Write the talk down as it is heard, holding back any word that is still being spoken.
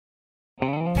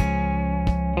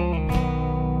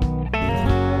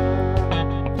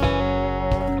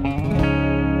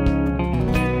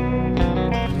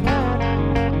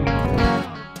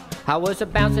I was a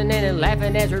bouncing and a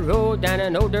laughing as we rolled down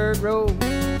an old dirt road.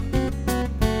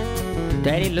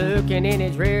 Daddy looking in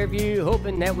his rear view,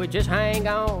 hoping that we'd just hang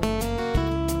on.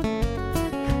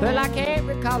 Well, I can't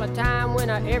recall a time when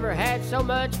I ever had so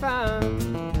much fun.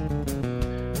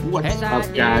 What's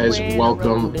up, guys?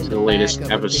 Welcome to the latest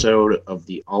episode of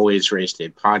the Always Race Day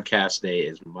podcast. Today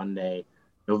is Monday,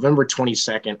 November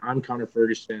 22nd. I'm Connor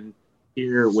Ferguson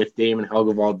here with Damon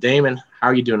Helgevald. Damon, how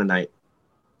are you doing tonight?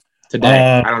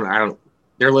 Today, I don't.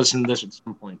 They're listening to this at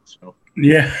some point, so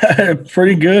yeah,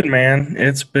 pretty good, man.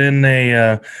 It's been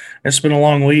a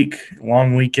long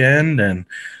long weekend, and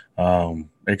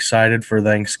excited for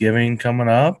Thanksgiving coming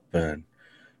up. But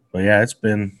yeah, it's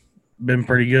been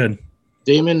pretty good.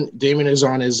 Damon is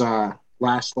on his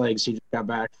last legs. He just got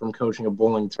back from coaching a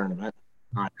bowling tournament.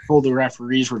 I told the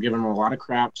referees were giving him a lot of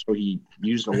crap, so he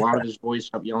used a lot of his voice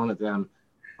up yelling at them.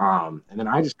 And then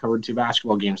I just covered 2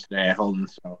 basketball games today at Holden,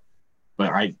 so. But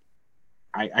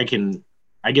I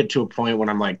get to a point when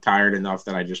I'm like tired enough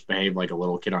that I just behave like a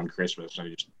little kid on Christmas. I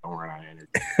just don't run out of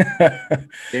energy.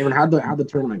 David, how'd the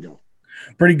tournament go?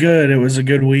 Pretty good. It was a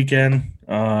good weekend.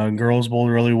 Girls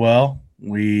bowled really well.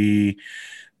 We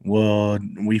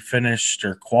finished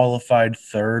or qualified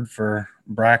third for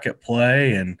bracket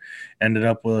play and ended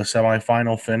up with a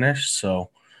semifinal finish.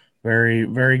 So very,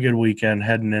 very good weekend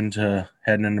heading into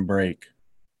break.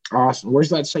 Awesome. Where's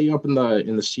that set you up in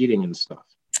the seating and stuff?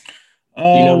 Do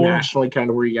you know nationally kind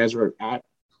of where you guys were at?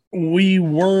 We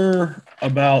were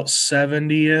about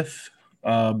 70th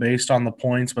based on the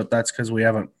points, but that's because we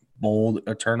haven't bowled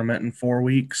a tournament in 4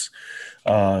 weeks.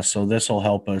 So this will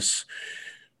help us.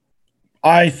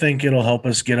 I think it'll help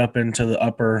us get up into the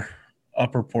upper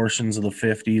portions of the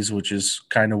 50s, which is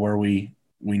kind of where we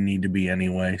need to be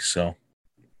anyway. So,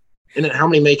 and then how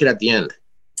many make it at the end?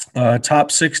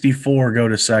 Top 64 go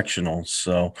to sectionals.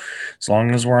 So as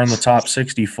long as we're in the top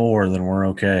 64, then we're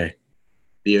okay.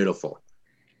 Beautiful.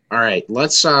 All right,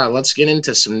 let's get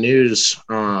into some news.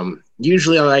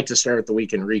 Usually I like to start with the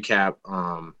weekend recap.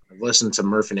 I've listened to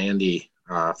Murph and Andy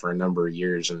for a number of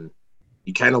years, and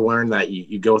you kind of learn that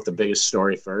you go with the biggest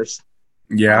story first.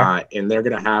 Yeah. And they're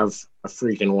gonna have a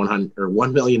freaking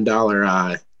 $1 million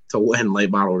to win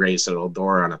late model race at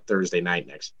Eldora on a Thursday night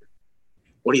next year.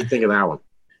 What do you think of that one?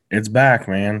 It's back,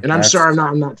 man. And I'm sorry,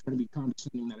 I'm not trying to be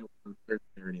condescending that it was on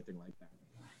Thursday or anything like that.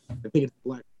 I think it's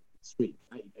black, sweet.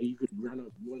 You could run a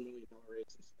 $1 million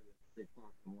race instead of 3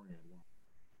 o'clock in the morning.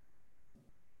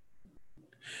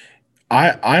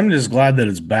 I'm just glad that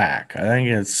it's back. I think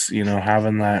it's,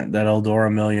 having that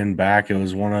Eldora Million back. It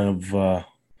was one of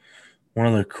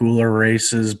the cooler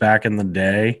races back in the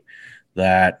day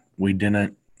that we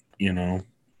didn't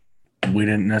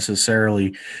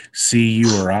necessarily see,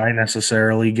 you or I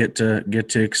necessarily get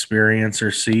to experience or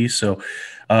see. So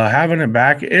having it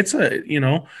back, it's a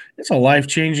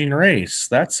life-changing race.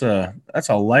 That's a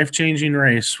life-changing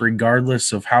race,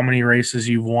 regardless of how many races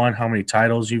you've won, how many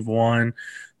titles you've won,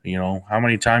 how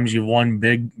many times you've won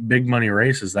big money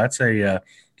races. That's a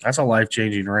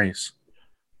life-changing race.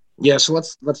 Yeah. So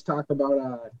let's talk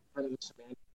about kind of the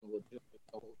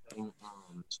whole thing.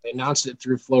 So they announced it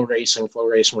through Flow Racing. Flow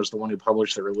Racing was the one who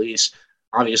published the release.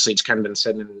 Obviously, it's kind of been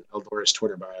said in Eldora's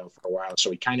Twitter bio for a while, so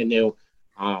we kind of knew.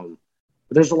 But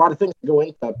there's a lot of things that go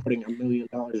into putting $1 million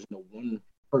into one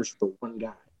purse for one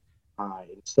guy,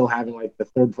 and still having like the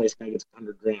third place guy gets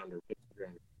 $100,000 or $50,000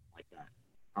 like that.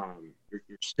 You're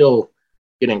still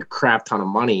getting a crap ton of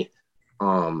money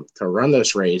to run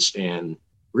this race, and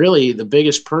really the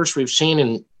biggest purse we've seen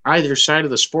in either side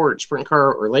of the sport, sprint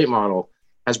car or late model,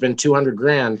 has been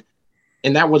 $200,000,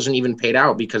 and that wasn't even paid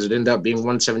out because it ended up being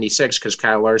 176 because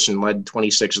Kyle Larson led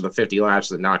 26 of the 50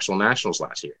 laps at the Knoxville Nationals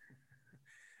last year.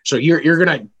 So you're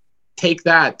gonna take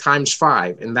that times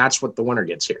 5, and that's what the winner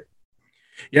gets here.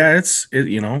 Yeah, it's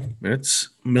 $1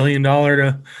 million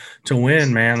to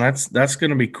win, man. That's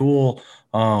gonna be cool.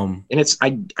 And it's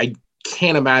I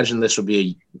can't imagine this would be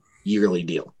a yearly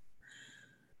deal.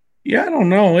 Yeah, I don't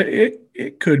know.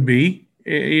 It could be.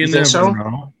 You think never so?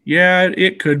 know. Yeah,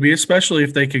 it could be, especially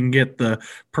if they can get the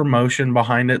promotion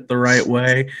behind it the right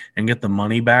way and get the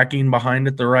money backing behind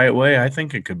it the right way. I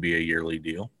think it could be a yearly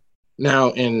deal.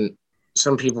 Now, and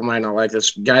some people might not like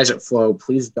this. Guys at Flow,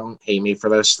 please don't hate me for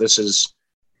this. This is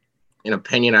an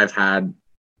opinion I've had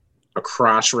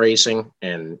across racing,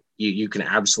 and you can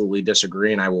absolutely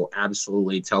disagree, and I will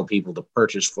absolutely tell people to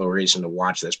purchase Flow Racing to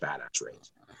watch this badass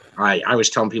race. I was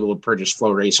telling people to purchase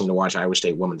Flow Racing to watch Iowa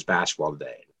State women's basketball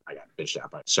today. I got bitched out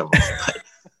by so much.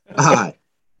 But,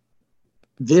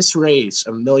 this race,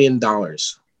 $1 million,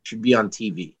 should be on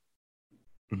TV.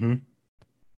 Mm-hmm.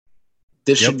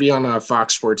 This should be on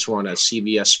Fox Sports 1, a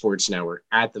CBS Sports Network,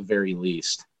 at the very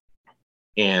least.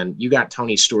 and you got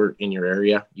Tony Stewart in your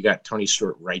area. You got Tony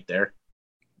Stewart right there.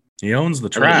 He owns the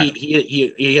I mean, track.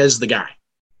 he is the guy.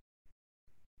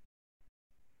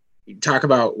 You talk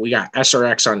about, we got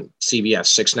SRX on CBS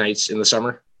 6 nights in the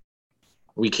summer.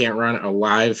 We can't run a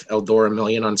live Eldora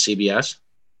Million on CBS.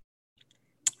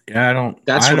 Yeah, I don't.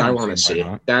 That's what I want to see why see.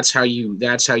 not. That's how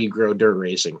you grow dirt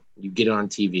racing. You get it on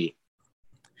TV.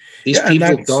 These Yeah, and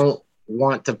people don't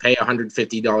want to pay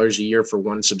 $150 a year for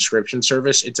one subscription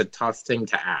service. It's a tough thing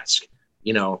to ask.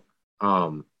 You know,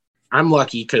 I'm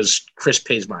lucky because Chris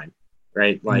pays mine,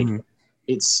 right? Like,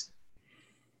 it's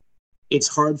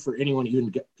hard for anyone to even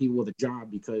get people with a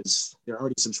job because they're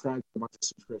already subscribed to a bunch of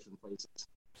subscription places,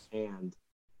 and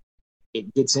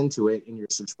it gets into it, and you're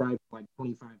subscribed to like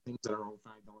 25 things that are all $5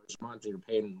 a month. And you're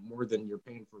paying more than you're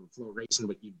paying for Flow Racing,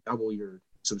 but you double your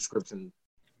subscription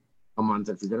a month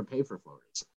if you're going to pay for Flow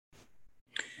Racing.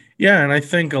 Yeah, and I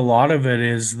think a lot of it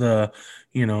is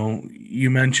you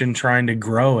mentioned trying to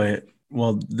grow it.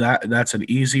 Well, that's an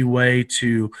easy way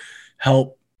to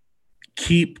help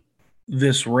keep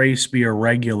this race be a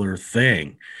regular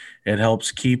thing. It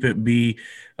helps keep it be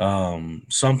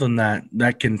something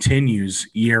that continues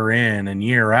year in and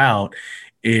year out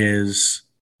is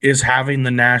having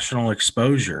the national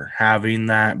exposure, having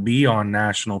that be on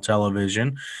national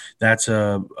television. That's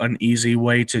an easy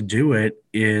way to do it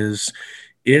is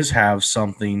have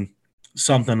something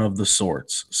of the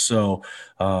sorts. So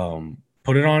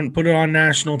put it on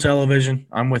national television.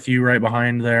 I'm with you right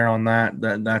behind there on that.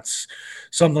 That's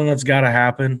something that's got to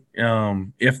happen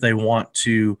if they want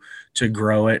to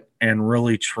grow it and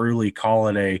really truly call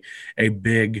it a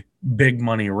big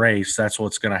money race. That's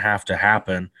what's going to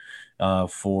happen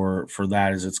for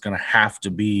that, is it's going to have to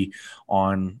be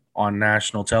on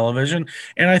national television.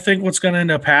 And I think what's going to end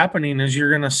up happening is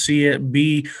you're going to see it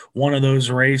be one of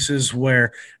those races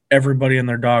where everybody and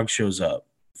their dog shows up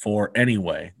for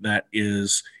anyway that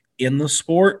is in the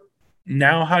sport.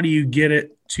 Now, how do you get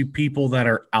it to people that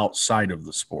are outside of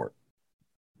the sport?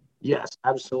 Yes,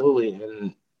 absolutely.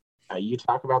 And you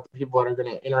talk about the people that are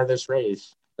going to enter this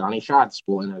race. Donnie Schatz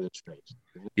will enter this race.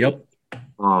 Yep.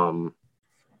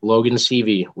 Logan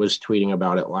Seavey was tweeting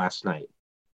about it last night.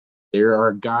 There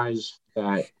are guys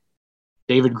that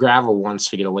David Gravel wants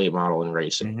to get a late model in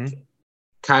racing. Mm-hmm.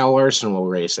 Kyle Larson will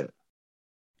race it.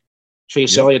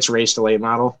 Chase Elliott's raced a late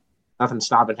model. Nothing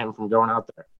stopping him from going out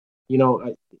there. You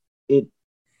know, the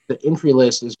entry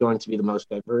list is going to be the most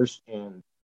diverse and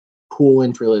cool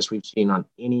entry list we've seen on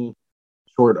any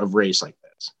sort of race like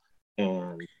this.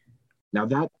 And now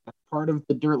that's part of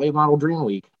the Dirt Late Model Dream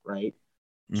Week, right?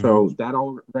 Mm-hmm. So that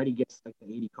already gets like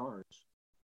the 80 cars.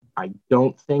 I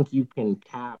don't think you can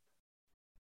cap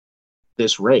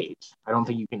this race. I don't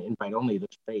think you can invite only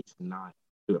this race and not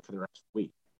do it for the rest of the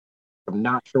week. I'm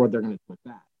not sure what they're going to do with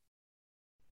that.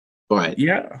 But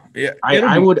yeah.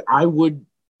 I would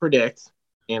predict,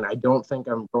 and I don't think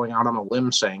I'm going out on a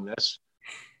limb saying this,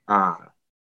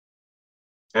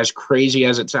 as crazy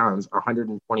as it sounds,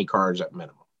 120 cars at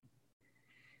minimum.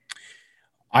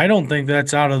 I don't think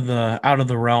that's out of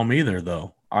the realm either,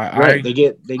 though. They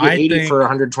get 80 for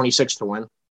 126 to win.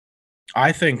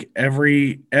 I think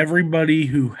everybody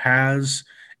who has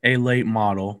a late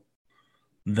model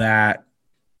that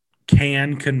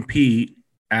can compete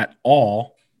at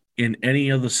all in any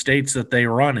of the states that they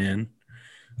run in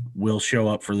will show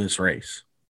up for this race.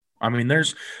 I mean,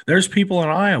 there's people in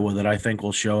Iowa that I think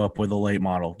will show up with a late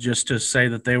model just to say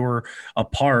that they were a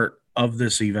part of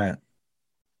this event.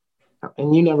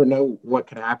 And you never know what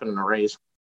could happen in a race.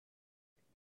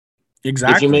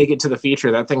 Exactly. If you make it to the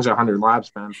feature, that thing's 100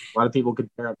 laps, man. A lot of people could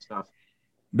pair up stuff.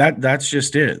 That's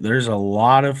just it. There's a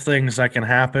lot of things that can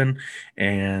happen,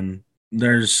 and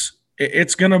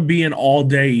it's going to be an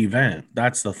all-day event.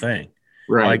 That's the thing.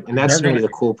 Right, like, and that's going to be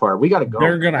the cool part. We got to go.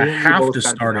 They're going to have to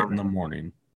start it in the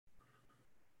morning.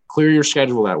 Clear your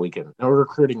schedule that weekend. No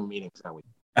recruiting meetings that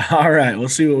weekend. All right, we'll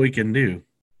see what we can do.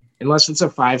 Unless it's a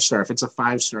 5-star. If it's a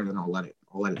 5-star, then I'll let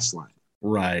it slide.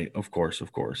 Right, of course.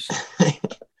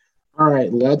 All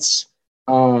right, let's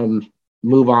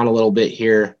move on a little bit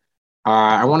here.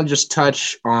 I want to just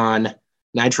touch on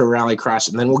Nitro Rallycross,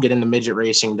 and then we'll get into midget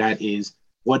racing. That is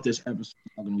what this episode is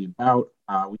going to be about.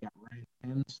 We got Ryan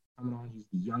Penns coming on. He's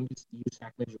the youngest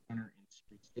USAC midget winner in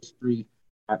street history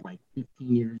at like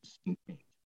 15 years and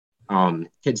change.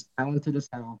 Kid's talented as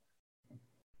hell,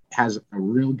 has a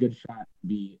real good shot to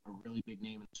be a really big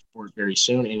name in the sport very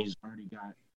soon, and he's already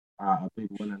got a big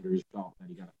win under his belt that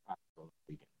he got a this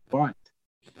weekend. But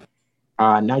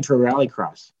Nitro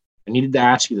Rallycross, I needed to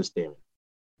ask you this, David.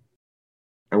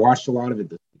 I watched a lot of it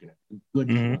this weekend. Good.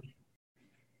 Mm-hmm.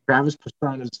 Travis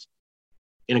Pastrana's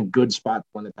in a good spot to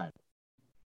win the title.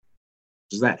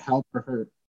 Does that help or hurt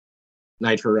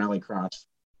Nitro Rallycross?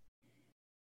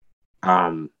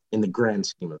 In the grand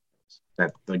scheme of things,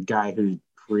 that the guy who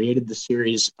created the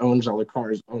series, owns all the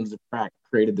cars, owns the track,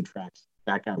 created the tracks,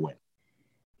 that guy win.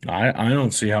 I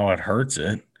don't see how it hurts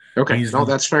it. Okay,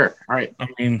 that's fair. All right. I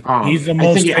mean, he's the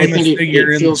most I think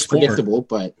figure it in feels the sport. predictable,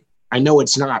 but I know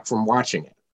it's not from watching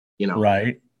it.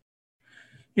 Right.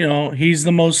 He's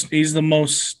the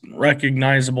most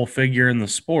recognizable figure in the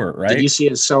sport, right? Did you see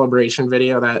his celebration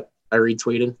video that I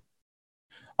retweeted?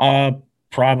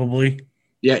 Probably.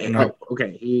 Yeah. No.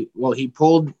 Okay. He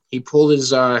pulled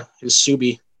his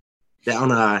Subi down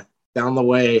the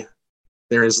way.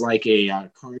 There is like a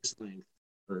car's length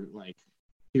or like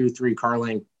 2-3 car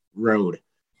length road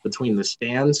between the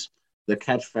stands, the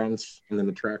catch fence, and then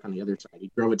the track on the other side. He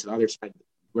drove it to the other side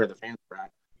where the fans were at.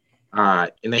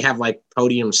 And they have like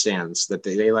podium stands that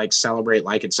they like celebrate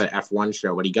like it's an F1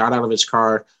 show. But he got out of his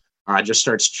car, just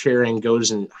starts cheering,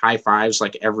 goes and high fives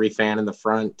like every fan in the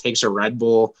front, takes a Red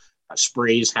Bull,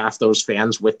 sprays half those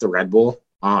fans with the Red Bull.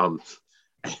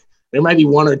 There might be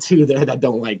one or two there that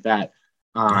don't like that.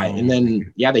 And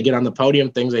then, they get on the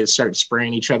podium things. They start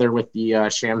spraying each other with the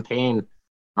champagne.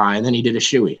 And then he did a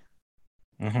shoey.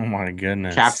 Oh, my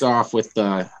goodness. Capped off with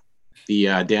the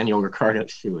Daniel Ricciardo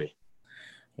shoey.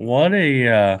 What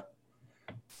a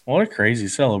crazy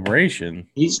celebration.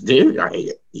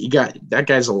 That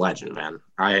guy's a legend, man.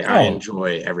 I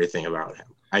enjoy everything about him.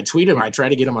 I tweet him. I try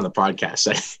to get him on the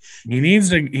podcast. He needs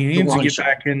to get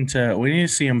back into. We need to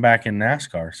see him back in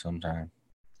NASCAR sometime.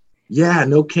 Yeah,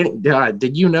 no kidding.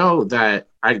 Did you know that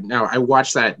I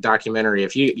watched that documentary?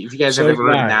 If you guys have ever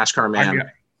heard of NASCAR Man,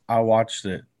 I watched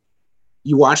it.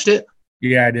 You watched it?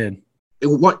 Yeah, I did.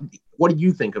 What do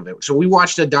you think of it? So we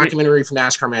watched a documentary from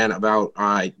NASCAR Man about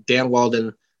Dan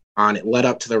Wheldon on it led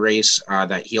up to the race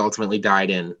that he ultimately died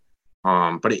in.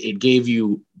 But it gave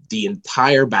you the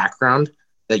entire background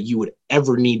that you would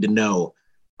ever need to know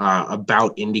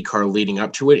about IndyCar leading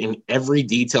up to it. And every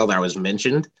detail that was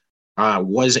mentioned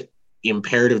was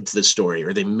imperative to the story,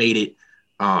 or they made it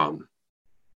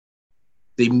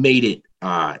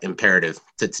imperative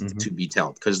to be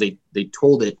told, because they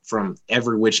told it from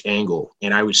every which angle.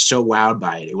 And I was so wowed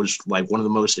by it. It was like one of the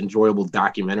most enjoyable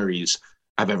documentaries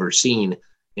I've ever seen.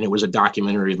 And it was a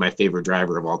documentary of my favorite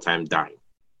driver of all time dying.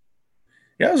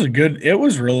 Yeah, it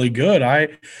was really good. I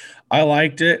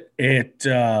liked it. It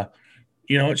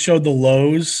it showed the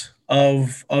lows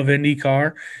of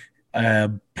IndyCar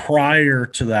prior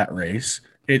to that race.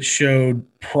 It showed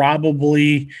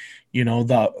probably,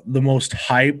 the most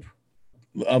hype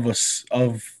of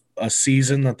a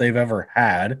season that they've ever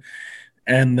had.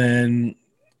 And then,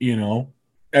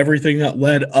 everything that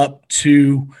led up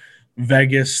to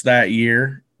Vegas that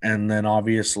year. And then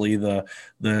obviously the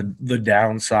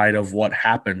downside of what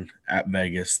happened at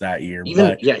Vegas that year.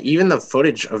 Even the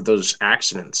footage of those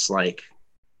accidents, like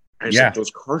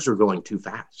those cars are going too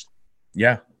fast.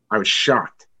 Yeah. I was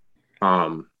shocked.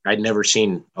 I'd never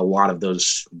seen a lot of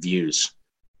those views.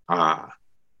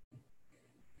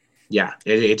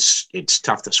 It's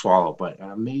tough to swallow, but an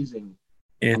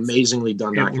amazingly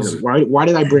done documentary. Why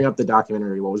did I bring up the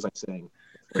documentary? What was I saying?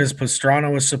 Because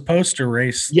Pastrana was supposed to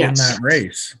race in that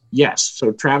race. Yes.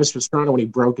 So Travis Pastrana, when he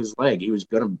broke his leg, he was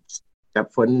going to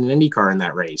step foot in an IndyCar in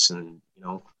that race. And,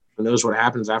 who knows what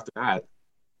happens after that.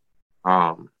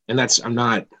 And that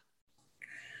sounded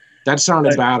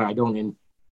bad. I don't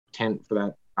intend for that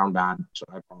to sound bad, so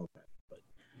I apologize.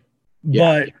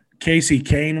 But Casey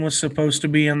Kane was supposed to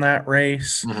be in that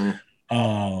race.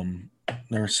 Mm-hmm.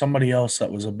 There was somebody else that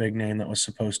was a big name that was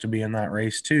supposed to be in that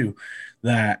race too,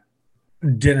 that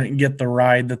didn't get the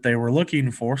ride that they were looking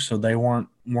for, so they weren't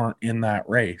in that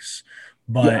race.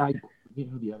 But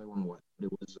the other one was.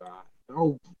 It was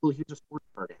he's a sports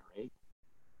car guy, right?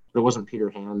 But it wasn't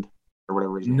Peter Hand or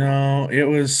whatever his name was. No, it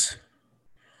was.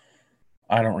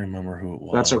 I don't remember who it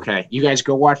was. That's okay. You guys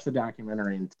go watch the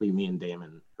documentary and tell me and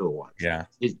Damon who it was. Yeah,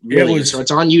 so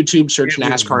it's on YouTube. Search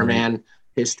NASCAR Man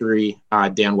History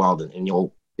Dan Wheldon, and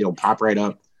it'll pop right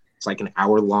up. It's like an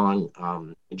hour long.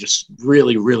 And just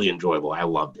really, really enjoyable. I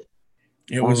loved it.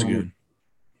 It was good.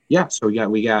 Yeah, so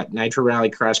we got Nitro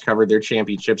Rallycross covered their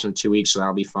championships in 2 weeks, so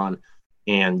that'll be fun.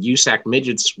 And USAC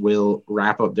Midgets will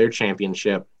wrap up their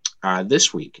championship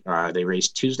this week. They race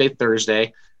Tuesday,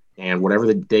 Thursday, and whatever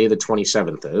the day the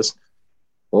 27th is.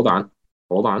 Hold on.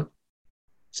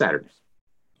 Saturday.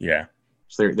 Yeah.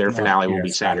 So their finale will be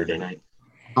Saturday night.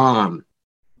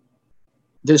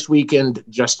 This weekend,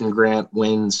 Justin Grant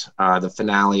wins the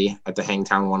finale at the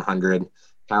Hangtown 100.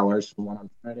 Kyle Larson won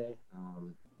on Friday.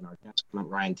 And our guest,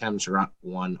 Ryan Thames,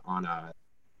 won on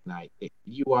night. Did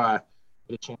you get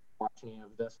a chance to watch any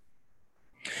of this?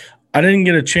 I didn't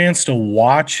get a chance to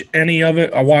watch any of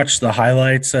it. I watched the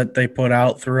highlights that they put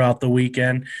out throughout the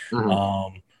weekend.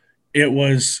 Mhm. It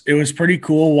was pretty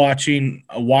cool watching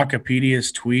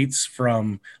Wikipedia's tweets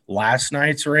from last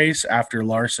night's race after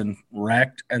Larson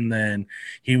wrecked, and then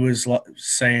he was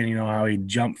saying, how he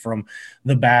jumped from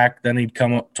the back, then he'd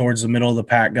come up towards the middle of the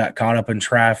pack, got caught up in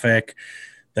traffic.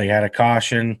 They had a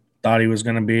caution, thought he was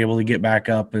going to be able to get back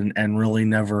up, and really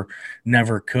never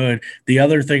could. The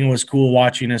other thing was cool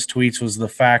watching his tweets was the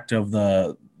fact of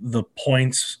the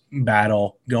points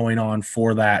battle going on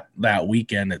for that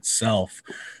weekend itself.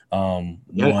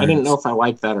 Yeah, I didn't know if I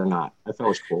liked that or not. I thought it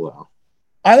was cool though.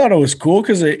 I thought it was cool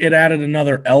because it added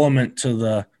another element to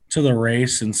the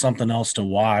race and something else to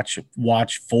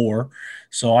watch for.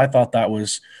 So I thought that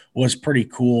was pretty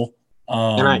cool.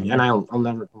 I'll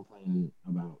never complain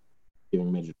about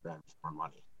giving midget drivers more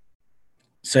money.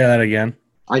 Say that again.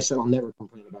 I said I'll never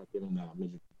complain about giving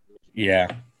midget. Yeah,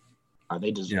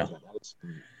 they deserve that. That's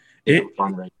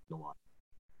fun race to watch.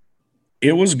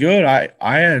 It was good.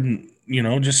 I had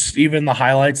just even the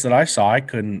highlights that I saw, I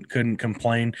couldn't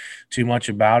complain too much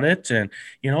about it. And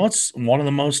it's one of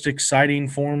the most exciting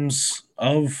forms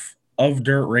of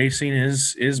dirt racing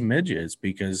is midgets,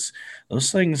 because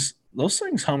those things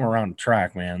hum around the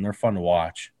track, man. They're fun to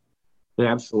watch. They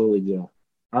absolutely do.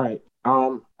 All right.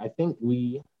 I think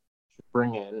we should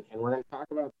bring in, and we're going to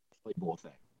talk about the Chili Bowl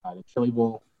thing. The Chili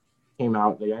Bowl came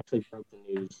out. They actually broke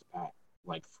the news at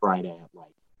Friday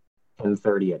at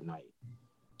 10:30 at night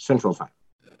Central Time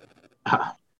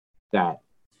that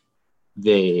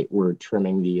they were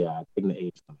trimming taking the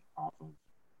age limit off of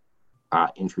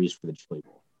entries for the Chili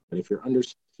Bowl. But if you're under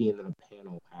 16, then a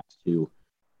panel has to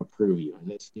approve you. And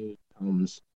this news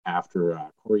comes after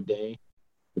Corey Day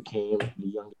became the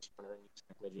youngest winner in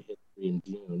midget history in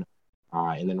June,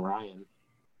 and then Ryan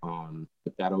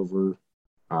took that over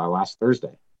last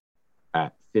Thursday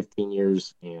at 15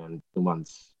 years and 2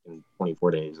 months and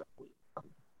 24 days, I believe.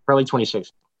 Probably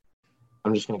 26.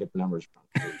 I'm just gonna get the numbers wrong.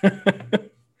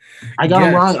 I got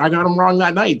him wrong. I got him wrong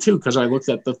that night too, because I looked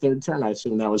at the third turn. I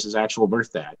assumed that was his actual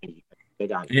birthday. I think they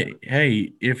got it.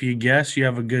 Hey, if you guess, you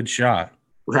have a good shot.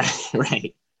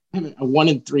 Right. A 1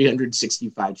 in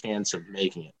 365 chance of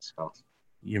making it. So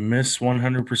you miss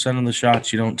 100% of the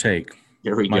shots you don't take.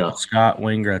 Here we Michael go. Scott,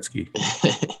 Wayne Gretzky.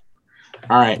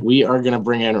 All right, we are going to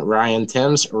bring in Ryan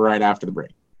Timms right after the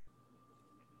break.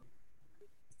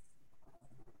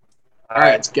 All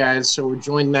right, guys. So we're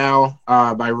joined now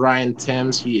by Ryan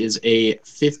Timms. He is a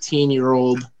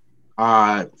 15-year-old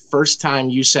first-time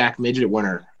USAC midget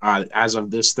winner as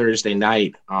of this Thursday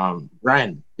night.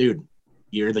 Ryan, dude,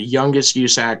 you're the youngest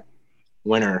USAC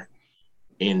winner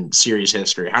in series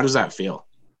history. How does that feel?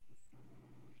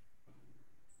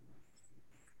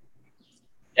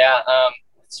 Yeah,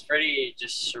 it's pretty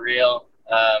just surreal.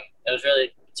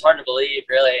 It's hard to believe,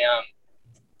 really.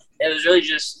 It was really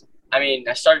just,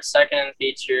 I started second in the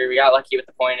feature. We got lucky with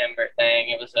the point invert thing.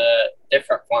 It was a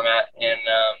different format, and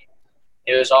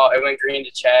it went green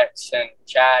to checks, and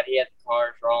Chad, he had the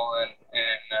cars rolling,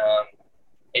 and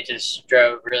it just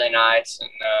drove really nice. And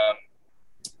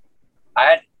I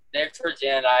had there towards the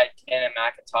end, I had Ken and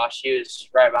McIntosh. He was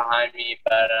right behind me,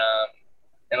 but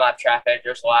in lap traffic,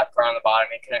 there's a lap car on the bottom.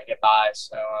 He couldn't get by,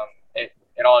 so it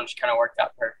all just kind of worked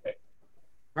out perfect.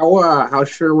 How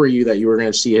sure were you that you were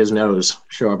going to see his nose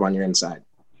show up on your inside?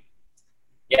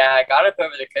 Yeah, I got up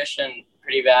over the cushion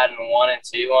pretty bad in 1 and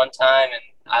 2 one time, and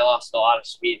I lost a lot of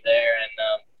speed there. And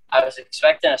I was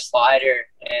expecting a slider,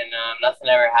 and nothing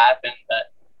ever happened,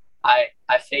 but I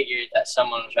figured that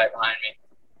someone was right behind me.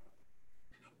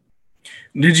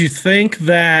 Did you think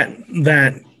that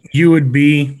you would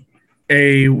be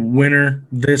a winner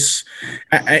this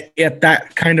at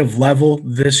that kind of level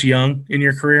this young in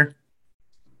your career?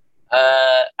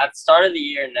 At the start of the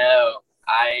year, no.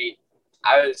 I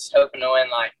was hoping to win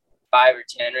 5 or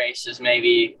 10 races,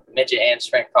 maybe midget and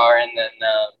sprint car, and then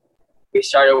we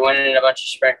started winning a bunch of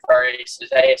sprint car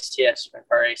races, ASTS sprint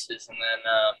car races, and then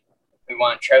we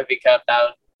won Trophy Cup. That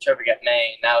was Trophy Cup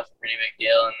Maine. That was a pretty big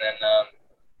deal, and then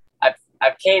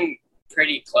I came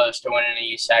pretty close to winning a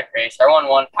USAC race. I won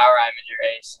one Power Eye midget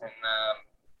race, and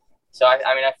so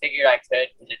I figured I could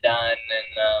get it done,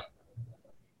 and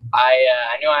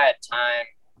I knew I had time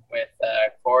with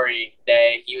Corey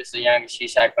Day. He was the youngest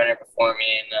USAC winner before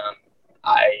me, and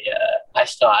I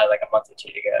still had a month or 2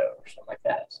 to go or something like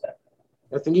that. So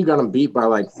I think you got him beat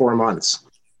by 4 months.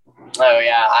 Oh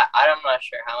yeah, I'm not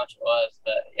sure how much it was,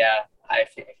 but yeah, I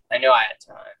knew I had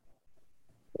time.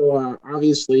 So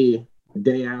obviously, the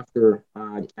day after,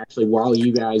 actually while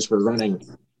you guys were running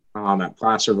at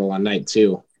Placerville on night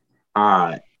 2,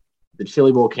 the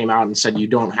Chili Bowl came out and said you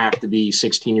don't have to be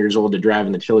 16 years old to drive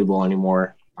in the Chili Bowl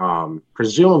anymore,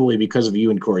 presumably because of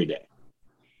you and Corey Day.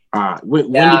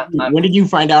 When did you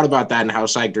find out about that, and how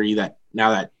psyched are you that now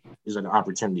that is an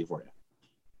opportunity for you?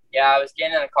 Yeah, I was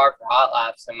getting in the car for hot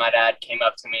laps, and my dad came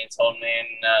up to me and told me, and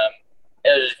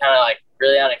it was just kind of like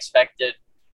really unexpected.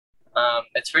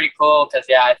 It's pretty cool because,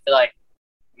 yeah, I feel like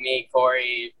me,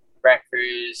 Corey, Brent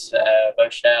Cruz,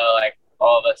 Bochelle, like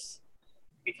all of us,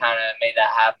 we kind of made that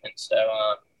happen. So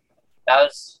that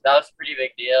was a pretty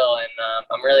big deal, and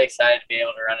I'm really excited to be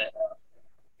able to run it now.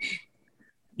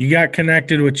 You got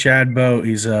connected with Chad Boat.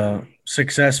 He's a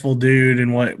successful dude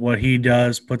in what he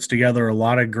does, puts together a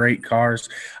lot of great cars.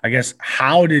 I guess,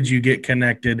 how did you get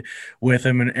connected with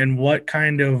him, and what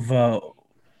kind of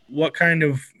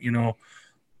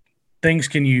things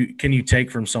can you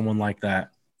take from someone like that?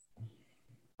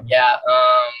 Yeah,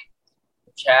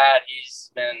 Chad,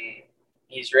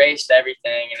 he's raced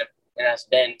everything and has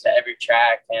been to every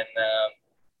track, and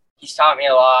he's taught me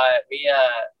a lot.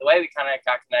 The way we kind of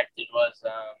got connected was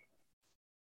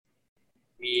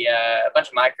a bunch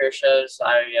of micro shows.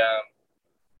 I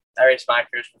raced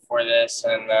micros before this,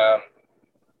 and I've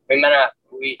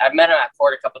met him at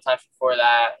Ford a couple times before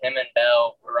that. Him and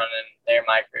Bell were running their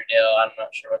micro deal. I'm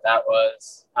not sure what that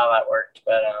was, how that worked,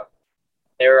 but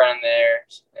they were running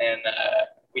theirs, and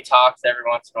we talked every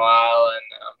once in a while, and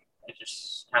it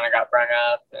just kind of got brought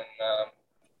up, and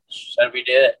said we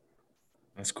did it.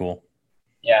 That's cool.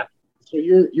 Yeah. So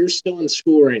you're still in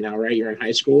school right now, right? You're in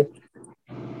high school?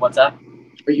 What's up?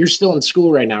 You're still in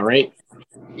school right now, right?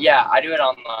 Yeah, I do it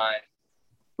online.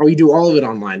 Oh, you do all of it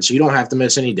online, so you don't have to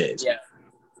miss any days. Yeah.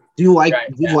 Do you like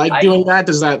doing that?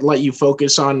 Does that let you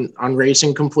focus on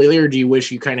racing completely, or do you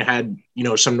wish you kind of had,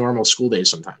 some normal school days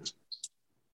sometimes?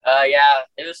 Yeah,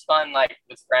 it was fun, like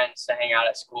with friends, to hang out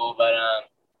at school, but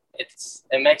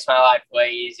it makes my life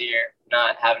way easier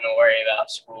not having to worry about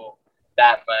school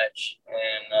that much,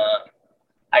 and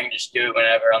I can just do it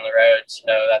whenever on the road,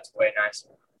 so that's way nicer.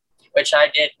 Which I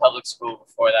did public school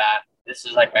before that. This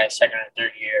is like my second or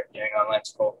third year of doing online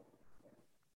school.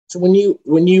 So when you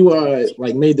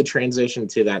made the transition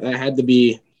to that had to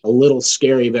be a little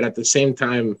scary, but at the same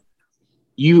time,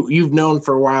 you've known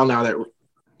for a while now that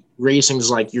racing's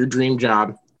like your dream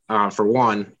job, for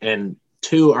one, and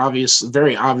two,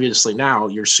 very obviously now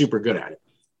you're super good at it.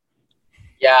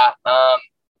 Yeah,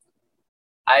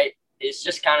 it's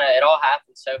just kind of, it all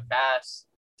happened so fast.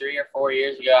 3 or 4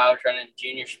 years ago, I was running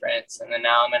junior sprints, and then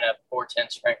now I'm in a 410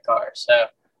 sprint car. So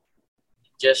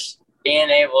just being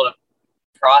able to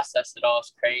process it all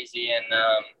is crazy, and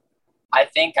I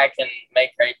think I can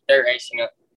make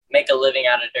a living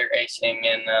out of dirt racing,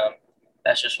 and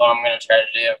that's just what I'm going to try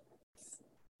to do.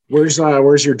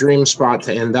 Where's your dream spot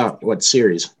to end up? What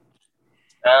series?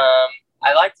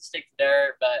 I like to stick to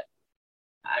dirt, but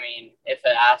I mean, if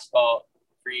an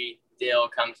asphalt-free deal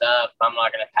comes up, I'm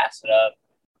not going to pass it up.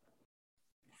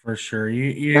 For sure.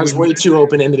 That's way too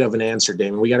open-ended of an answer,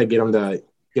 Damon. We got to get them to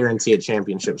guarantee a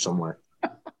championship somewhere.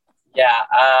 Yeah,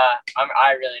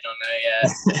 I really don't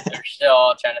know yet. They're still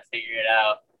all trying to figure it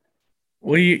out.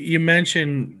 Well, you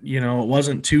mentioned, it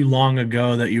wasn't too long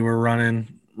ago that you were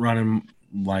running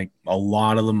like a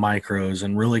lot of the micros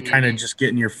and really kind of just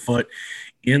getting your foot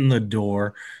in the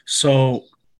door. So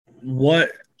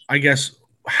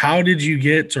how did you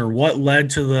get, or what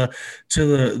led to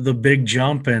the big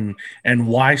jump, and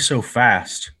why so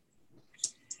fast?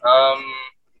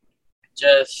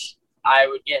 Just I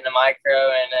would get in a micro,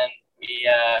 and then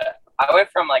I went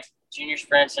from like junior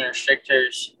sprints and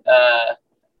restrictors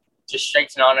just straight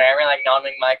to non-wing. I ran like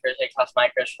non-wing micros, A-class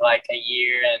micros for like a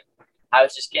year, and I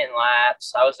was just getting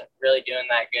laps. I wasn't really doing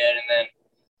that good, and then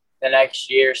the next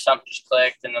year something just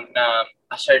clicked, and then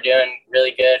I started doing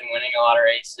really good and winning a lot of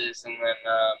races, and then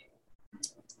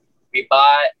we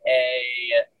bought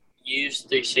a used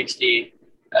 360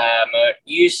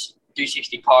 used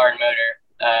 360 car and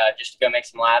motor just to go make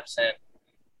some laps in,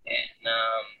 and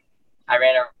I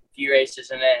ran a few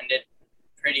races in it and did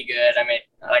pretty good. I made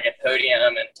like a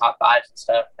podium and top fives and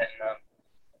stuff, and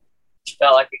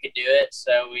felt like we could do it.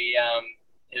 So we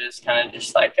it was kind of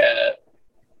just like a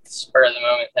spur of the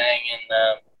moment thing,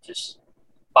 and just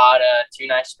bought 2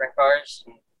 nice sprint cars,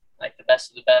 and, like the best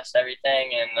of the best,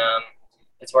 everything, and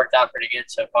it's worked out pretty good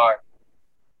so far.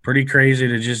 Pretty crazy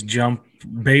to just jump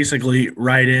basically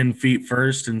right in feet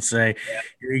first and say,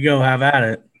 Here you go, have at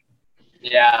it.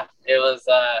 Yeah, it was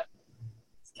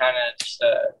it's kind of just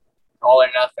a all or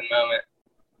nothing moment.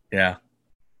 Yeah.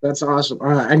 That's awesome.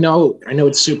 I know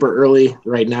it's super early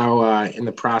right now in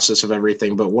the process of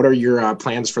everything, but what are your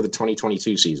plans for the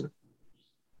 2022 season?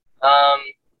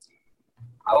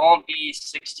 I won't be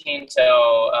 16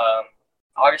 till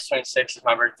August 26th is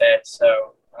my birthday,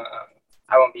 so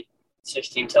I won't be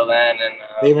 16 till then. And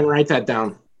They even write that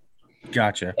down.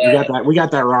 Gotcha. We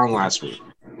got that wrong last week.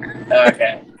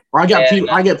 Okay. Well,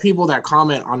 I get people that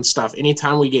comment on stuff.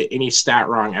 Anytime we get any stat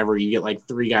wrong ever, you get like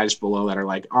 3 guys below that are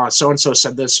like, "Oh, so and so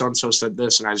said this,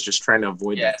 and I was just trying to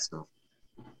avoid that stuff.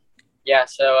 Yeah,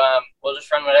 so we'll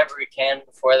just run whatever we can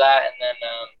before that, and then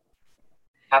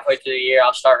halfway through the year,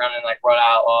 I'll start running like World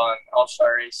Outlaw and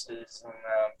All-Star races, and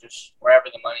just wherever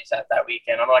the money's at that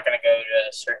weekend. I'm not going to go to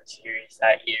a certain series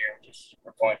that year just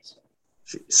for points.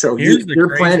 So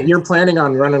you're planning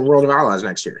on running World of Outlaws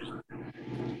next year?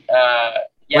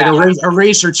 Yeah, like a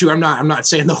race or two. I'm not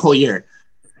saying the whole year.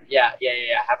 Yeah.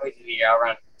 Halfway through the year, I'll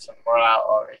run some World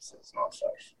Outlaw races and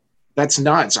All-Stars. That's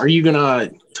nuts. Are you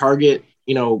gonna target?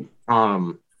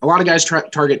 A lot of guys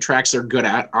target tracks they're good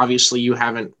at. Obviously, you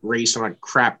haven't raced on a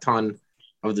crap ton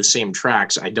of the same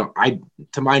tracks.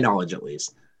 To my knowledge, at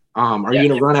least. Are you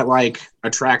gonna run at like a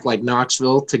track like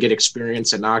Knoxville to get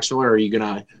experience at Knoxville, or are you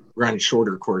gonna run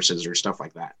shorter courses or stuff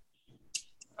like that?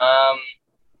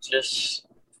 Just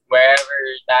wherever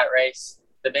that race,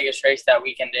 the biggest race that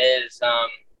weekend is.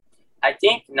 I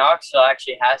think Knoxville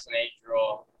actually has an age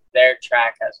rule. Their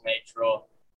track has an age rule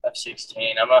of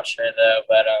 16. I'm not sure though,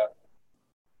 but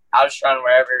I'll just run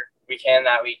wherever we can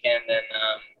that weekend and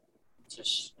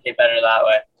just get better that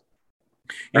way.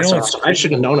 That's awesome. I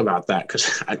should have known about that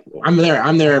because I'm there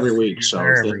every week. So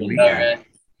Okay.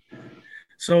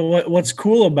 So what's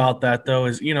cool about that though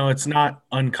is it's not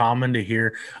uncommon to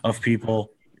hear of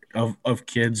people of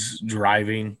kids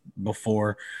driving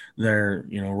before they're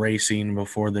racing,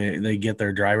 before they get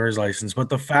their driver's license. But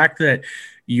the fact that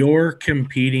you're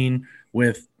competing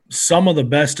with some of the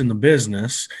best in the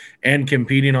business and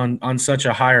competing on such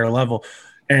a higher level,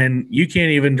 and you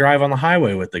can't even drive on the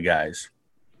highway with the guys.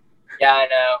 Yeah, I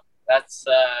know. That's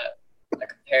a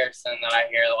comparison that I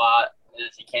hear a lot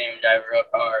is you can't even drive a real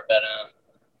car. But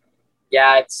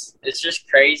yeah, it's just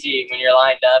crazy when you're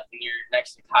lined up and you're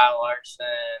next to Kyle Larson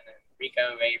and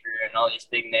Rico Weber and all these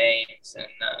big names, and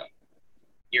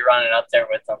you're running up there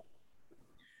with them.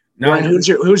 Now, Ryan,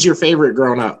 who's your favorite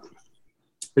growing up?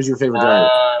 Who's your favorite driver?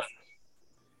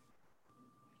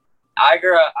 I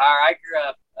grew up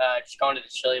just going to the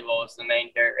Chili Bowl was the main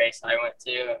dirt race I went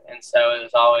to, and so it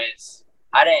was always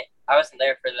I wasn't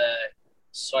there for the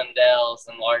Swindells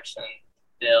and Larson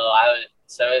deal.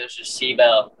 So it was just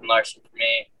Seabell and Larson for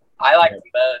me. I liked them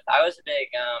both. I was a big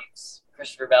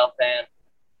Christopher Bell fan,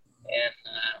 and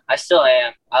I still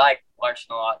am. I like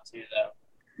Larson a lot too, though.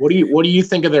 What do you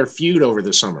think of their feud over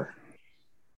the summer?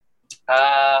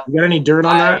 You got any dirt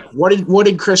on that? What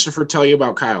did Christopher tell you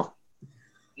about Kyle?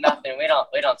 Nothing. We don't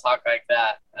talk like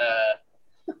that.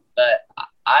 But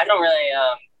I don't really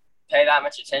pay that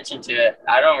much attention to it.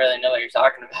 I don't really know what you're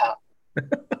talking about.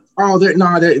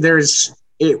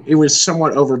 It was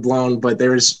somewhat overblown, but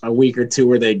there was a week or two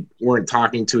where they weren't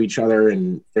talking to each other,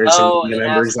 and there's some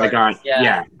members like,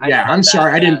 I'm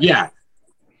sorry, I didn't. Yeah,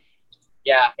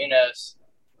 who knows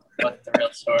what the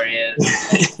real story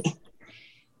is?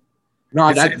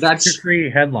 No, that's to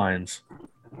create headlines.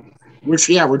 We're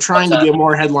trying to get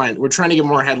more headlines. We're trying to get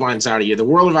more headlines out of you. The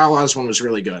World of Outlaws one was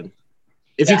really good.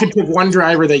 If you could pick one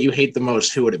driver that you hate the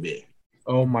most, who would it be?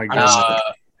 Oh my god!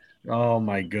 Oh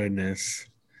my goodness!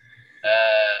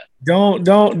 Don't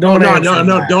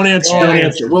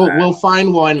answer. We'll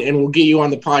find one and we'll get you on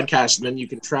the podcast, and then you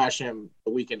can trash him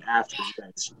the weekend after.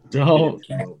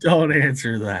 Don't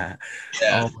answer that.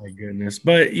 Yeah. Oh my goodness!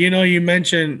 But you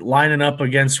mentioned lining up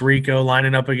against Rico,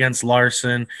 lining up against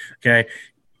Larson. Okay,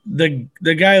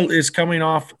 the guy is coming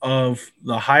off of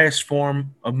the highest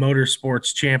form of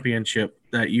motorsports championship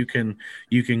that you can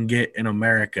get in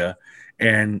America,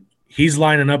 and he's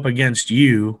lining up against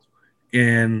you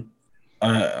in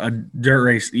a dirt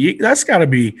race. That's got to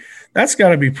be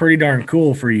pretty darn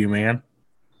cool for you, man.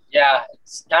 Yeah,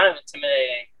 it's kind of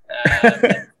intimidating.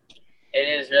 It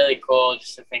is really cool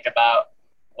just to think about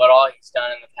what all he's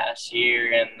done in the past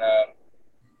year, and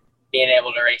being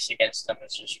able to race against him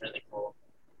is just really cool.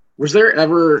 Was there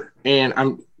ever,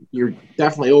 and you're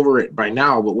definitely over it by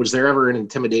now, but was there ever an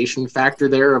intimidation factor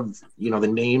there of, the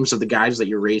names of the guys that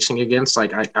you're racing against?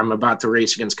 Like, I'm about to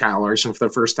race against Kyle Larson for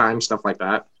the first time, stuff like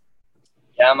that?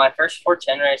 Yeah, my first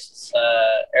 410 race is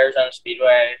Arizona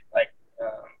Speedway. Like,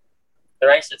 the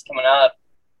race that's coming up,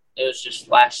 it was just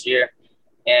last year.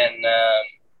 And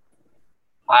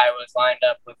I was lined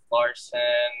up with Larson,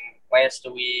 Lance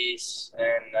DeWeese,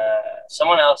 and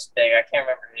someone else big. I can't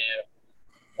remember who.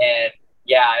 And,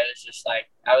 yeah, it was just like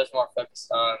I was more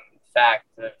focused on the fact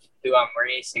of who I'm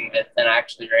racing with than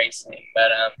actually racing.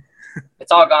 But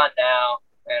it's all gone now.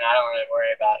 and I don't really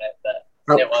worry about it. But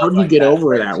How did you get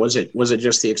over that? Was it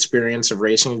just the experience of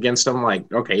racing against them?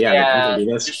 Like, okay, yeah, I can do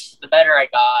this. Just the better I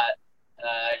got,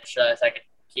 I just realized I could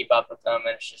keep up with them,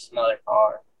 and it's just another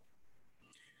car.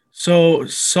 So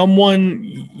someone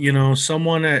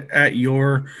at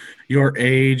your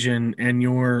age and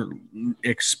your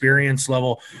experience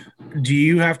level, do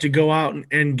you have to go out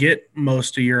and get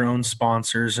most of your own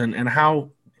sponsors, and how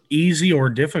easy or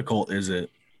difficult is it?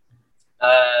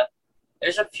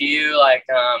 There's a few, like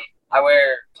I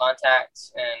wear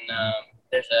contacts, and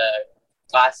there's a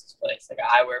glasses place, like an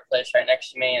eyewear place right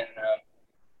next to me, and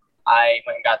I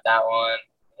went and got that one,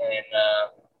 and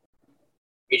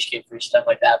we just get free stuff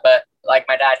like that. But like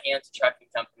my dad, he owns a trucking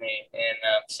company, and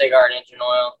Sigard Engine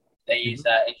Oil, they use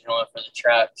that engine oil for the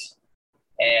trucks,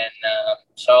 and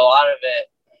so a lot of it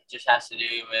just has to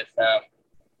do with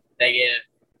they give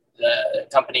the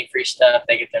company free stuff,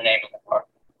 they get their name on the car.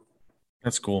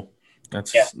 That's cool.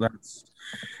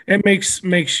 It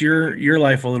makes your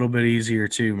life a little bit easier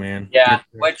too, man. Yeah,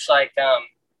 which like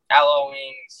Alloy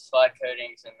Wings, Slug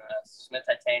Coatings, and Smith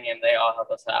Titanium, they all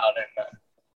help us out, and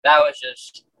that was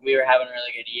just, we were having a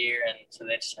really good year, and so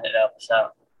they decided to help us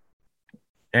out.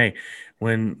 Hey,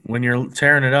 when you're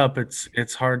tearing it up,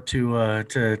 it's hard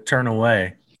to turn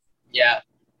away. Yeah.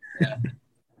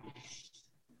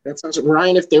 That's awesome.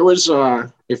 Ryan, if there was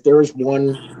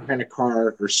one kind of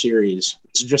car or series,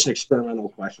 this is just an experimental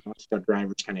question. Let's let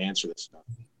drivers kind of answer this stuff.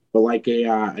 But like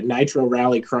a Nitro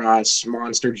Rallycross,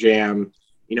 Monster Jam,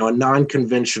 a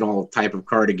non-conventional type of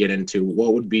car to get into,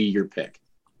 what would be your pick?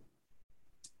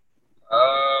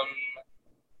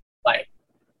 Like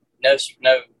no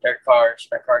dirt cars,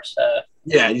 sprint car stuff.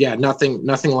 Yeah, nothing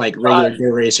like regular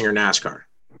dirt racing or NASCAR.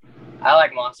 I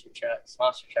like monster trucks.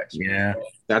 Monster trucks. Yeah, cool.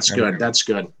 That's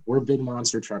good. We're a big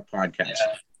monster truck podcast.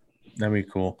 Yeah. That'd be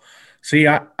cool. See,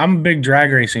 I'm a big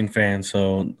drag racing fan,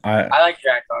 so I like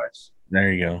drag cars.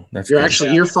 There you go. That's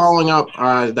you're following up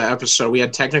the episode. We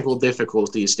had technical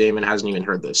difficulties. Damon hasn't even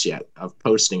heard this yet of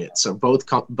posting it. So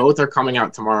both are coming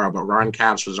out tomorrow, but Ron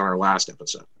Capps was on our last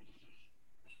episode.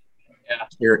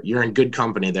 Yeah. You're in good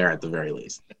company there at the very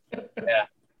least. Yeah.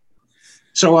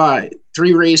 So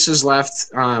 3 races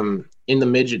left in the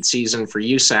midget season for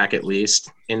USAC at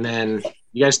least. And then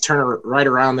you guys turn right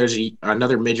around. There's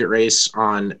another midget race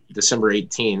on December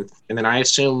 18th. And then I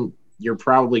assume you're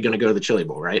probably going to go to the Chili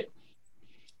Bowl, right?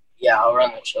 Yeah, I'll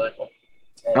run the Chili Bowl.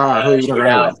 Who are you going to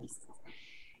run with?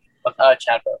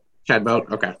 Chad Boat. Chad Boat,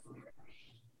 okay.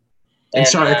 And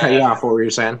sorry to cut you off. What were you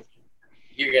saying?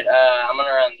 You're good. I'm going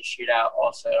to run the shootout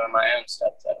also on my own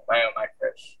stuff, my own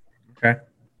micros. Okay.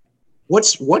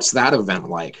 What's that event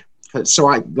like? So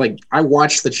I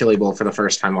watched the Chili Bowl for the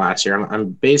first time last year. I'm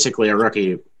basically a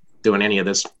rookie doing any of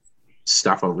this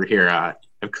stuff over here.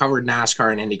 I've covered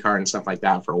NASCAR and IndyCar and stuff like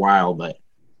that for a while, but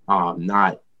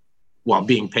not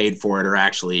being paid for it or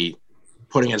actually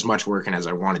putting as much work in as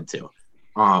I wanted to.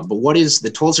 But what is the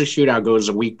Tulsa Shootout goes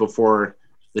a week before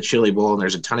the Chili Bowl, and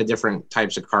there's a ton of different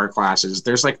types of car classes.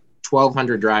 There's like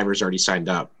 1,200 drivers already signed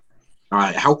up.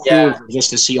 How cool is it just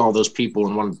to see all those people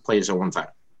in one place at one time?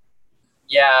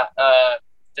 Yeah,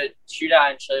 the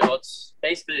shootout and Chili Bowl, it's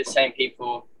basically the same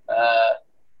people.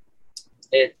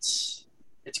 It's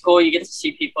cool. You get to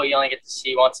see people you only get to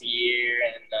see once a year,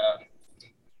 and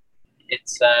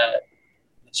the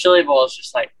Chili Bowl is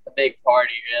just like a big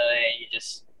party, really.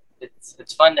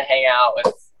 It's fun to hang out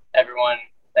with everyone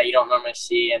that you don't normally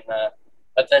see,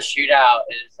 but the shootout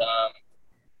is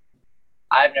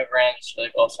I've never ran the Chili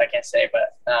Bowl, so I can't say,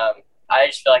 but I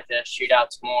just feel like the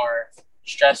shootout's more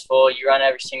stressful. You run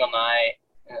every single night.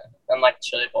 Unlike the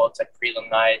Chili Bowl, it's like prelim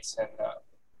nights, and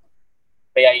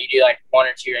but yeah, you do like 1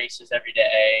 or 2 races every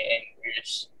day, and you're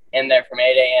just in there from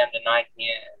 8 a.m. to 9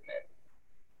 p.m.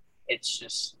 And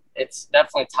it's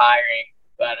definitely tiring,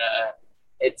 but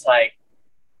it's like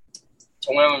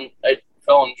to win a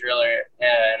film driller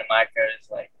in a micro is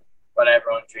like what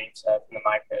everyone dreams of in the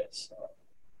micros. So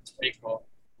it's pretty cool.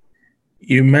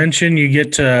 You mentioned you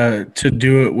get to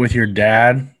do it with your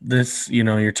dad.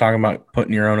 You're talking about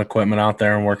putting your own equipment out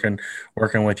there and working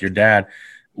with your dad.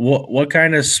 What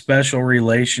kind of special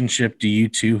relationship do you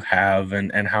two have,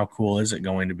 and how cool is it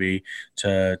going to be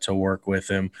to work with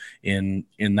him in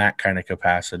that kind of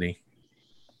capacity?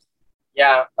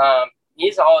 Yeah,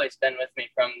 he's always been with me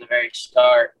from the very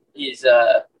start. He's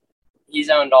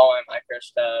owned all my micro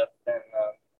stuff, and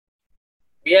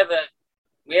we have a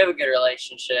good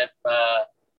relationship.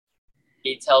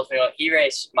 He tells me what he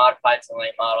raced modifieds and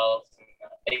late models and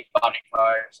big body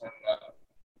cars, and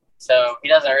so he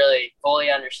doesn't really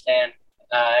fully understand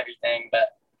everything,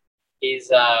 but he's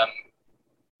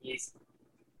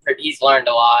learned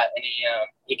a lot, and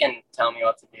he can tell me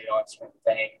what to do on certain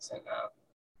things, and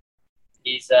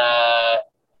he's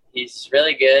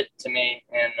really good to me,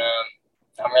 and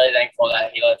I'm really thankful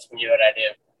that he lets me do what I do.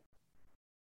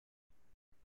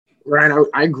 Ryan,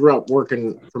 I grew up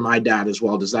working for my dad as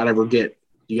well. Do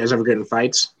you guys ever get in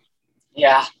fights?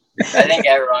 Yeah, I think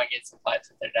everyone gets in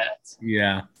fights with their dads.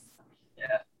 Yeah.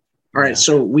 Yeah. All right,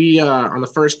 so we on the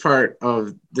first part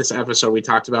of this episode, we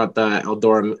talked about the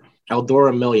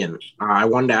Eldora Million. I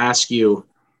wanted to ask you,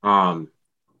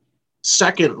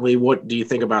 secondly, what do you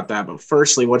think about that? But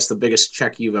firstly, what's the biggest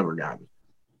check you've ever gotten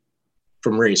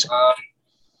from racing?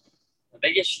 The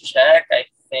biggest check, I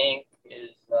think,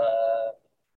 is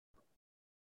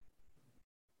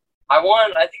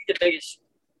I think the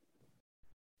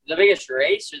biggest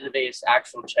race or the biggest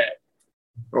actual check?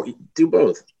 Oh, do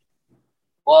both.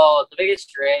 Well, the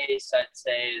biggest race I'd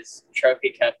say is the Trophy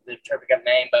Cup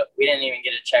main, but we didn't even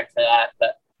get a check for that.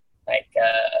 But like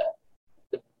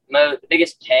the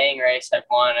biggest paying race I've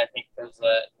won, I think was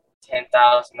a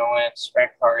 10,000 to win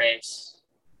sprint car race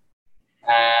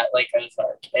at Lake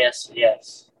Ozark.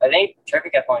 Yes. I think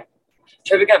Trophy Cup might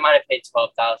have paid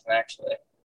 12,000 actually.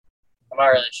 I'm not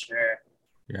really sure.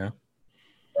 Yeah.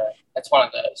 But that's one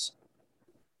of those.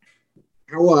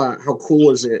 How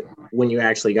cool is it when you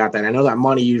actually got that? I know that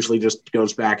money usually just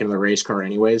goes back into the race car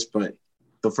anyways, but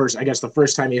the first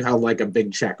time you held like a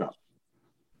big check up.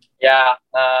 Yeah,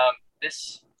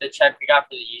 the check we got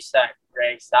for the USAC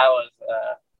race, that was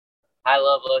I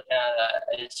love looking at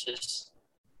that. It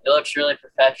looks really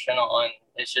professional, and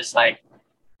it's just like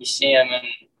you see them and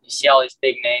you see all these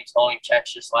big names holding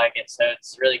checks just like it. So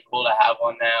it's really cool to have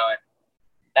one now, and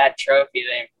that trophy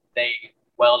they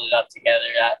welded up together.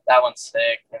 That one's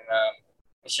sick, and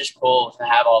it's just cool to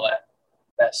have all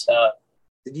that stuff.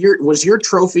 Was your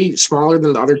trophy smaller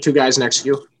than the other two guys next to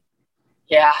you?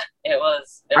 Yeah, it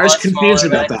was. I was confused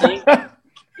about that.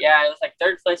 Yeah, it was like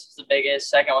third place was the biggest,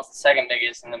 second was the second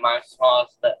biggest, and then mine was the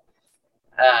smallest. But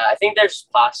I think there's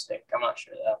plastic. I'm not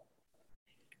sure though.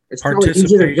 It's probably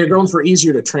easier. They're going for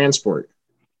easier to transport.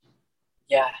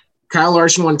 Yeah. Kyle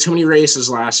Larson won too many races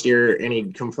last year, and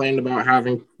he complained about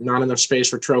having not enough space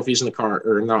for trophies in the car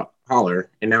or in the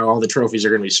hauler, and now all the trophies are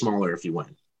going to be smaller if you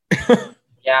win.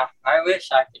 Yeah, I wish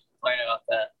I could complain about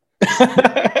that.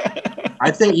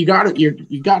 I think you got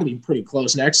to be pretty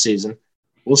close next season.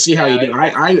 We'll see how you do.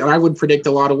 I would predict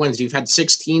a lot of wins. You've had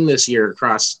 16 this year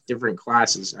across different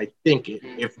classes. I think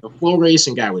if the Flow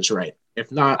Racing guy was right,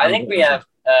 if not, I think we have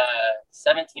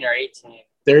 17 or 18.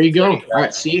 There you go. All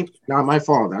right, see, not my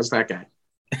fault. That's that guy.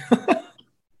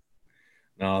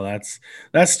 No, that's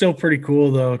still pretty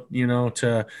cool though. You know,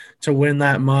 to win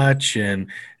that much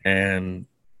and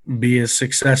be as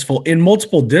successful in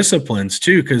multiple disciplines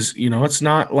too, because you know it's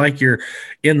not like you're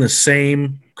in the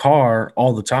same car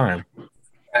all the time.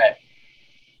 Right.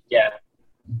 Yeah.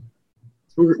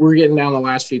 We're getting down the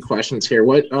last few questions here.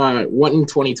 What in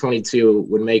 2022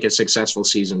 would make a successful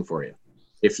season for you?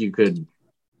 If you could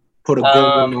put a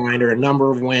goal in mind or a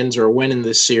number of wins or a win in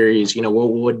this series, you know,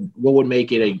 what would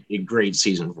make it a great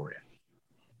season for you?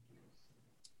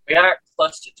 We are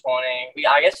close to 20.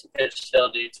 I guess we could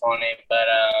still do 20, but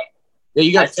yeah,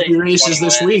 you got 3 races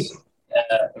this week.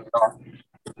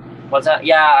 What's that?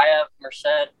 Yeah, I have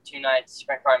Merced 2 nights,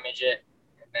 sprint car midget,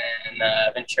 and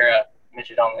then Ventura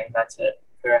midget only. That's it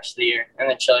for the rest of the year, and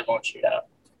then Chili Bowl shootout.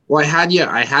 Well,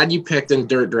 I had you picked in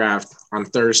Dirt Draft on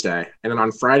Thursday, and then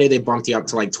on Friday they bumped you up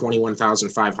to like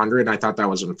 21,500, and I thought that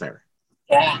was unfair.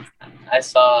 Yeah, I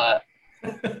saw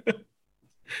that.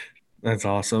 That's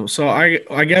awesome. So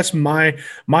I guess my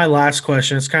last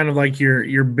question is kind of like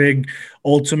your big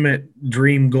ultimate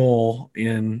dream goal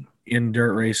in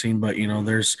dirt racing, but you know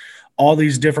there's all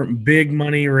these different big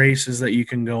money races that you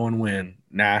can go and win.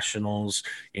 Nationals,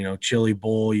 you know, Chili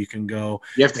Bowl, you can go.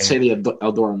 You have to say the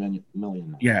Eldora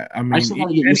Million. Yeah, I mean, I still want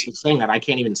to get used to saying that. I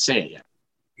can't even say it yet.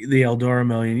 The Eldora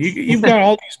Million. You've got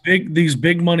all these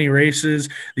big money races,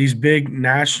 these big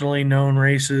nationally known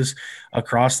races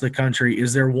across the country.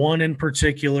 Is there one in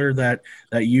particular that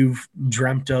you've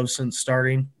dreamt of since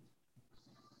starting?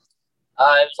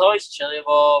 It was always Chili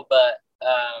Bowl, but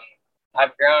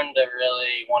I've grown to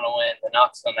really want to win the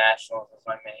Knoxville Nationals as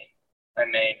my main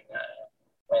win.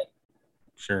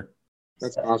 Sure.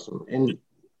 That's awesome. And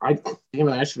I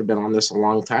should have been on this a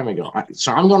long time ago.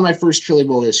 So I'm going to my first Chili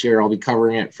Bowl this year. I'll be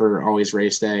covering it for Always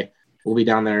Race Day. We'll be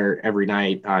down there every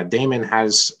night.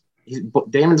 Damon's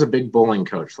a big bowling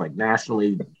coach, like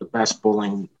nationally the best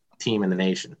bowling team in the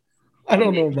nation. I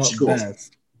don't know about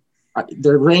best.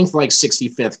 They're ranked like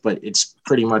 65th, but it's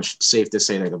pretty much safe to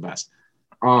say they're the best.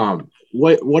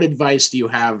 What advice do you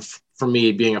have for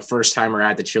me being a first timer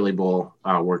at the Chili Bowl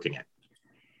working it?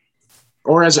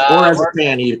 or as a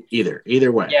fan,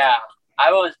 either way. Yeah,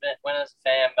 I've always went as a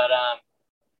fan, but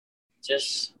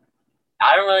just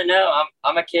I don't really know.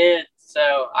 I'm a kid,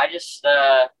 so I just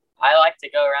I like to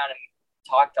go around and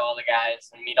talk to all the guys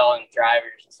and meet all the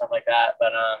drivers and stuff like that.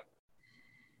 But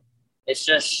it's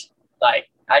just like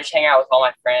I just hang out with all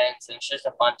my friends, and it's just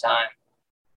a fun time.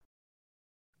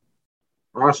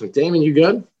 Awesome, Damon, you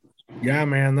good? Yeah,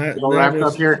 man. We'll wrap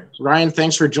up here. Ryan,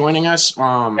 thanks for joining us.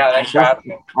 Yeah, thanks for having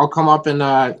me. I'll come up and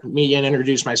meet you and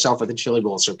introduce myself at the Chili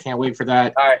Bowl. So can't wait for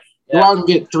that. All right. Go out and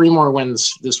get 3 more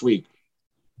wins this week.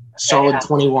 Solid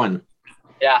 21.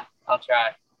 Yeah, I'll try.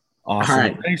 Awesome. All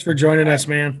right. Thanks for joining us,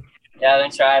 man. Yeah,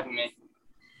 thanks for having me.